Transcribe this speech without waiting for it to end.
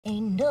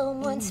Ain't no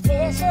one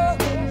special,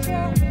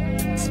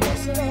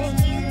 special than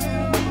you.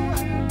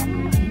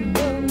 Ain't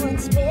no one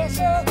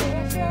special,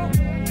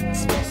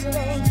 special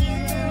than you.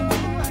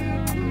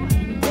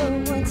 Ain't no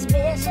one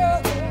special,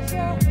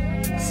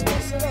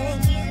 special than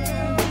you.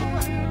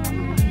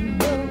 Ain't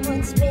no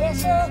one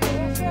special,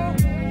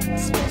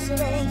 special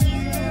than you.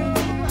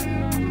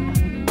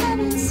 I've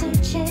been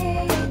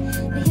searching,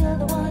 but you're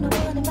the one I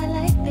want in my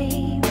life,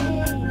 baby.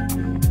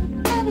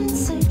 I've been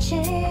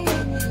searching,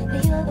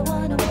 but you're the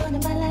one I want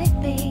in my life,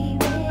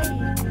 baby.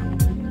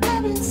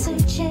 I've been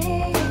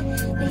searching,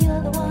 but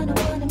you're the one I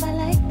want in my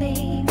life,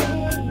 baby.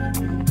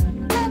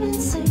 I've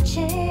been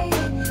searching,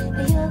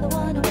 but you're the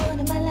one I want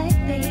in my life,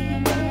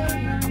 baby.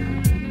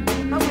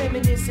 I'm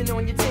reminiscing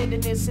on your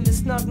tenderness and the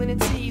snuggling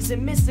and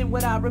teasing, missing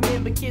what I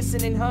remember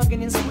kissing and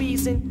hugging and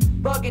squeezing,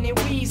 bugging and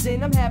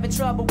wheezing. I'm having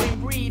trouble when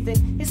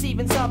breathing, it's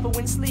even tougher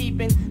when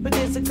sleeping. But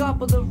there's a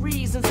couple of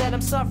reasons that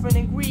I'm suffering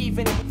and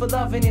grieving for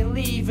loving and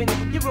leaving.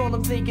 You're all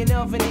I'm thinking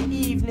of in the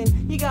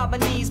evening. You got my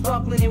knees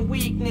buckling and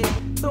weakening.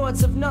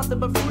 Thoughts of nothing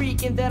but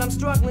freaking that I'm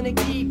struggling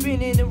to keep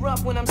in,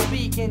 interrupt when I'm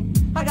speaking.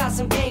 I got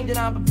some game that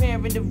I'm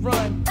preparing to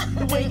run.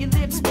 The way your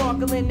lips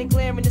sparkling and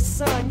glare in the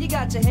sun. You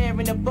got your hair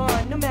in a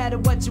bun. No matter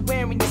what you're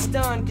wearing, you're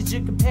stunned, cause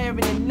you're comparing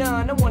to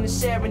none. I wanna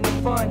share in the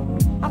fun.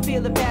 I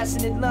feel a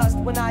passionate lust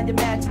when I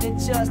imagine it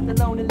just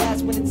alone and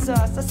last when it's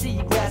us. I see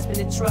you grasping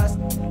and trust,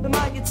 but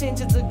my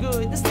intentions are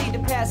good. Let's leave the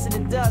past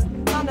in the dust.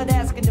 I'm not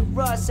asking to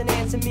rush and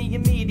answer me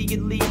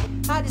immediately.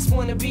 I just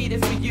wanna be there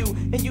for you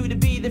and you to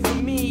be there for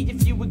me.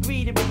 If you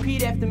agree to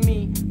repeat after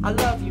me, I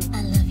love you.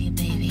 I love you,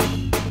 baby.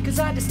 Cause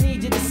I just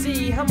need you to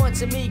see how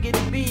much I'm eager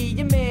to be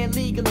your man,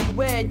 legally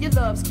wed. Your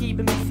love's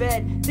keeping me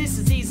fed. This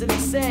is easily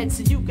said,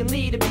 so you can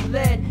lead or be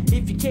led.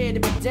 If you care to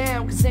be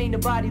down, cause ain't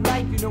nobody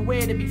like you,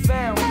 nowhere to be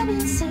found. I've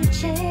been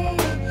searching,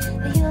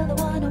 but you're the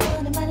one I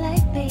want in my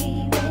life,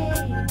 baby.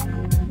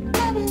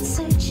 I've been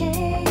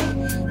searching,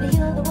 but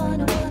you're the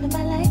one I want in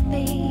my life,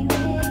 baby.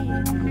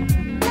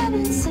 I've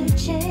been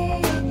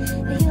searching,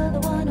 but you're the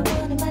one I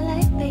want in my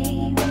life,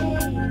 baby.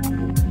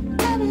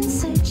 I've been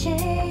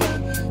searching,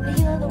 but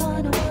you're the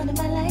one I want in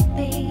my life,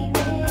 baby.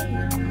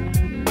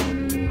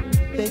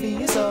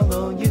 Baby, it's all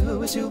on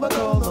you. It's you I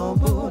call on,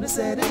 boo, to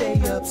set a day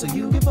up so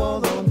you can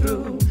fall on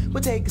through.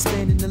 We'll take a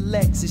spin in the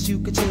Lexus. You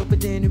could chill for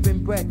dinner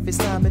and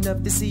breakfast. Time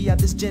enough to see how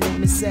this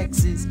gentleman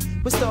sex is.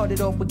 We started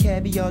off with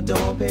caviar,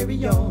 Dom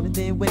Perignon, and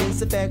then when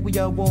it's a fact we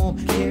all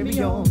warm, carry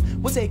on.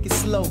 We'll take it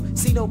slow.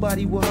 See,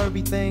 nobody will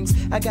hurry things.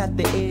 I got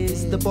the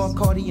is, the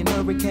Bacardi and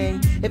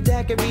Hurricane. If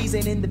daiquiris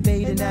ain't in the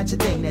bay, then not your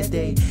thing that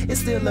day.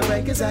 It's still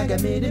alright, cause I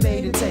got Minute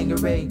Maid and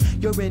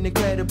Tangeray. You're an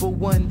incredible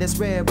one that's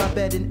rare. I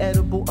bet in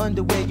edible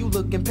underwear you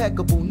look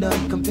impeccable,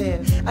 none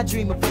compare. I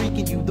dream of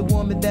freaking you, the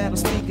woman that I'm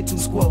speaking to,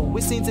 squo.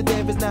 It seems that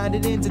there is not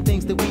an end to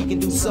things that we can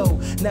do, so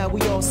now we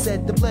all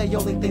set to play.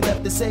 Only thing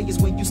left to say is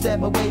when you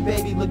step away,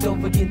 baby, look, don't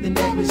forget the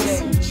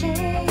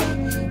negligee.